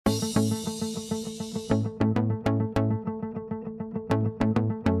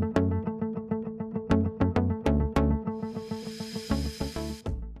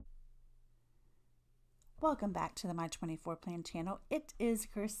welcome back to the My 24 Plan channel. It is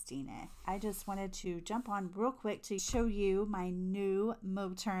Christina. I just wanted to jump on real quick to show you my new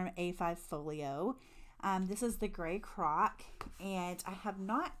Moterm A5 Folio. This is the gray crock, and I have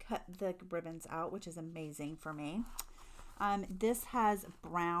not cut the ribbons out, which is amazing for me. This has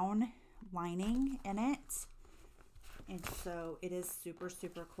brown lining in it, and so it is super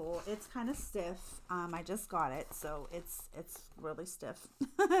super cool. It's kind of stiff. I just got it, so it's really stiff.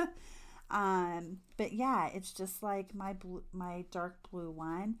 But yeah, it's just like my dark blue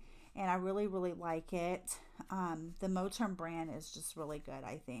one, and I really like it. The Moterm brand is just really good,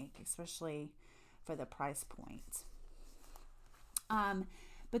 I think, especially for the price point.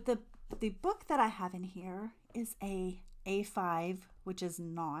 But the book that I have in here is a A5, which is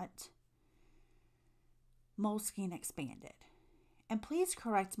not Moleskine Expanded. And please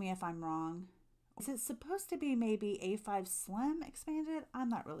correct me if I'm wrong. Is it supposed to be maybe A5 Slim Expanded? I'm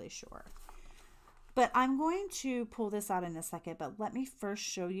not really sure. But I'm going to pull this out in a second, but let me first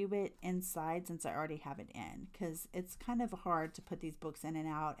show you it inside since I already have it in, because it's kind of hard to put these books in and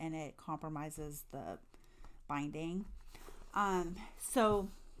out and it compromises the binding. So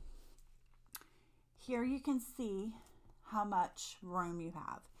here you can see how much room you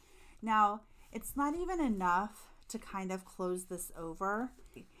have. Now, it's not even enough to kind of close this over.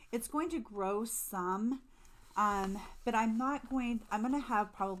 It's going to grow some, but I'm going to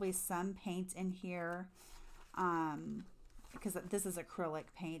have probably some paint in here, because this is acrylic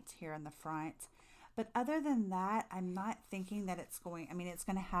paint here in the front. But other than that, I'm not thinking that it's going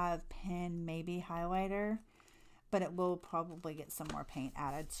to have pen, maybe highlighter, but it will probably get some more paint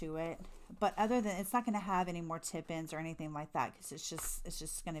added to it. But other than, it's not going to have any more tip-ins or anything like that, because it's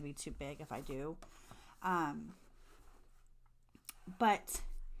just going to be too big if I do. But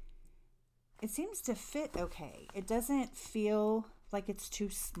it seems to fit okay. It doesn't feel like it's too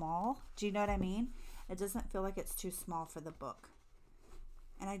small. Do you know what I mean? It doesn't feel like it's too small for the book.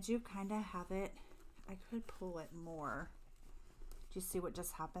 And I do kind of have it. I could pull it more. Do you see what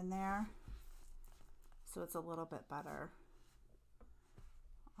just happened there? So it's a little bit better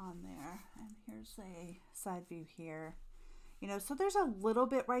on there. And here's a side view here. You know, so there's a little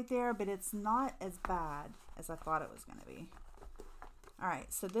bit right there, but it's not as bad as I thought it was going to be. All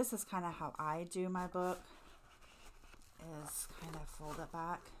right, so this is kind of how I do my book, is kind of fold it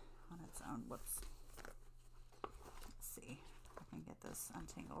back on its own. Whoops. Let's see if I can get this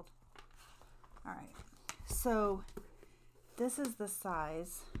untangled. All right, so this is the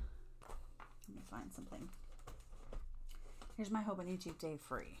size. Let me find something. Here's my Hobonichi Day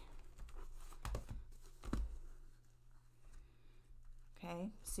Free. Okay,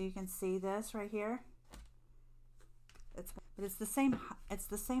 so you can see this right here. It's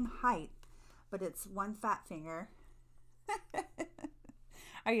the same height, but it's one fat finger.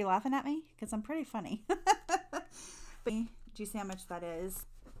 Are you laughing at me? Because I'm pretty funny. But do you see how much that is?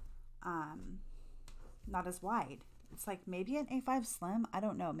 Not as wide. It's like maybe an A5 Slim. I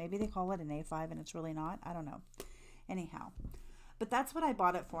don't know. Maybe they call it an A5 and it's really not. I don't know. Anyhow, but that's what I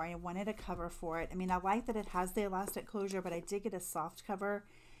bought it for. I wanted a cover for it. I mean, I like that it has the elastic closure, but I did get a soft cover.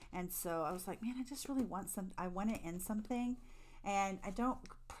 And so I was like, man, I just really want I want it in something. And I don't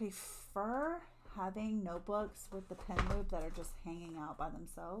prefer having notebooks with the pen loop that are just hanging out by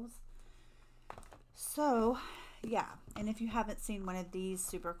themselves. So yeah, and if you haven't seen one of these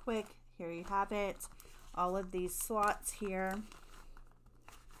super quick, here you have it. All of these slots here,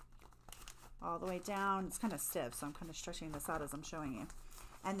 all the way down. It's kind of stiff, so I'm kind of stretching this out as I'm showing you.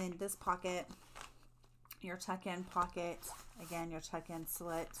 And then this pocket, your tuck-in pocket, again, your tuck-in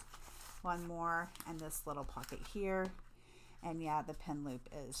slit, one more, and this little pocket here. And yeah, the pen loop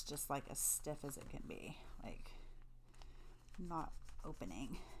is just like as stiff as it can be, like not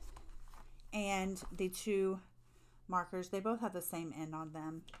opening. And the two markers, they both have the same end on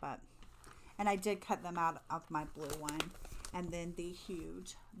them, and I did cut them out of my blue one. And then the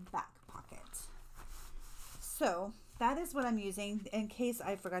huge back pocket. So that is what I'm using. In case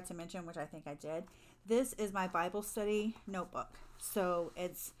I forgot to mention, which I think I did, this is my Bible study notebook. So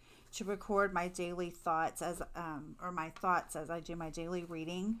it's to record my daily thoughts or my thoughts as I do my daily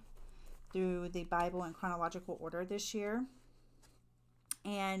reading through the Bible in chronological order this year.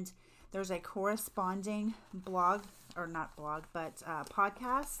 And there's a corresponding blog, or not blog, but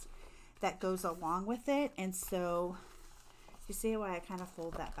podcast that goes along with it. And so you see why I kind of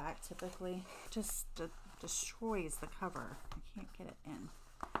fold that back typically? Just destroys the cover. I can't get it in.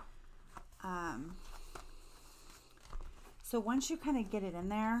 So once you kind of get it in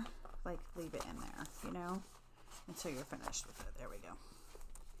there, like leave it in there, you know, until you're finished with it. There we go.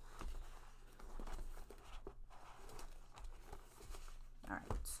 All right.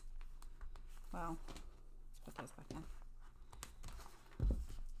 Well, goes back in.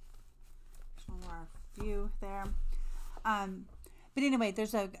 There's one more view there. But anyway,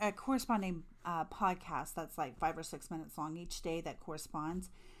 there's a corresponding podcast that's like 5 or 6 minutes long each day that corresponds.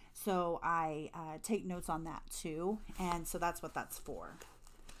 So I take notes on that too. And so that's what that's for.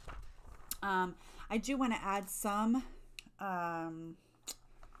 I do want to add some, I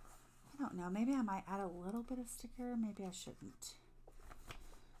don't know, maybe I might add a little bit of sticker. Maybe I shouldn't.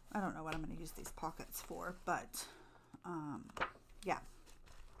 I don't know what I'm going to use these pockets for, but yeah.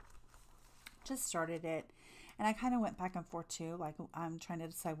 Just started it. And I kind of went back and forth too. Like I'm trying to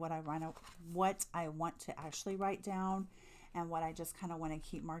decide what I want to actually write down and what I just kind of want to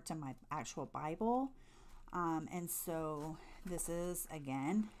keep marked in my actual Bible. And so this is,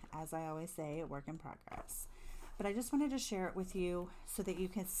 again, as I always say, a work in progress. But I just wanted to share it with you so that you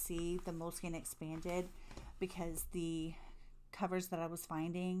can see the Moleskine Expanded, because the covers that I was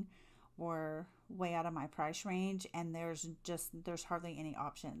finding were way out of my price range, and there's hardly any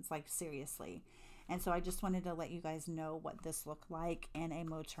options, like seriously. And so I just wanted to let you guys know what this looked like in a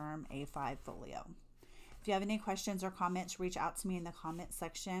Moterm A5 folio. If you have any questions or comments, reach out to me in the comment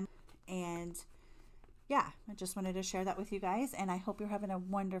section. And yeah, I just wanted to share that with you guys, and I hope you're having a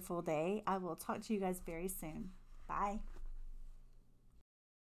wonderful day. I will talk to you guys very soon. Bye.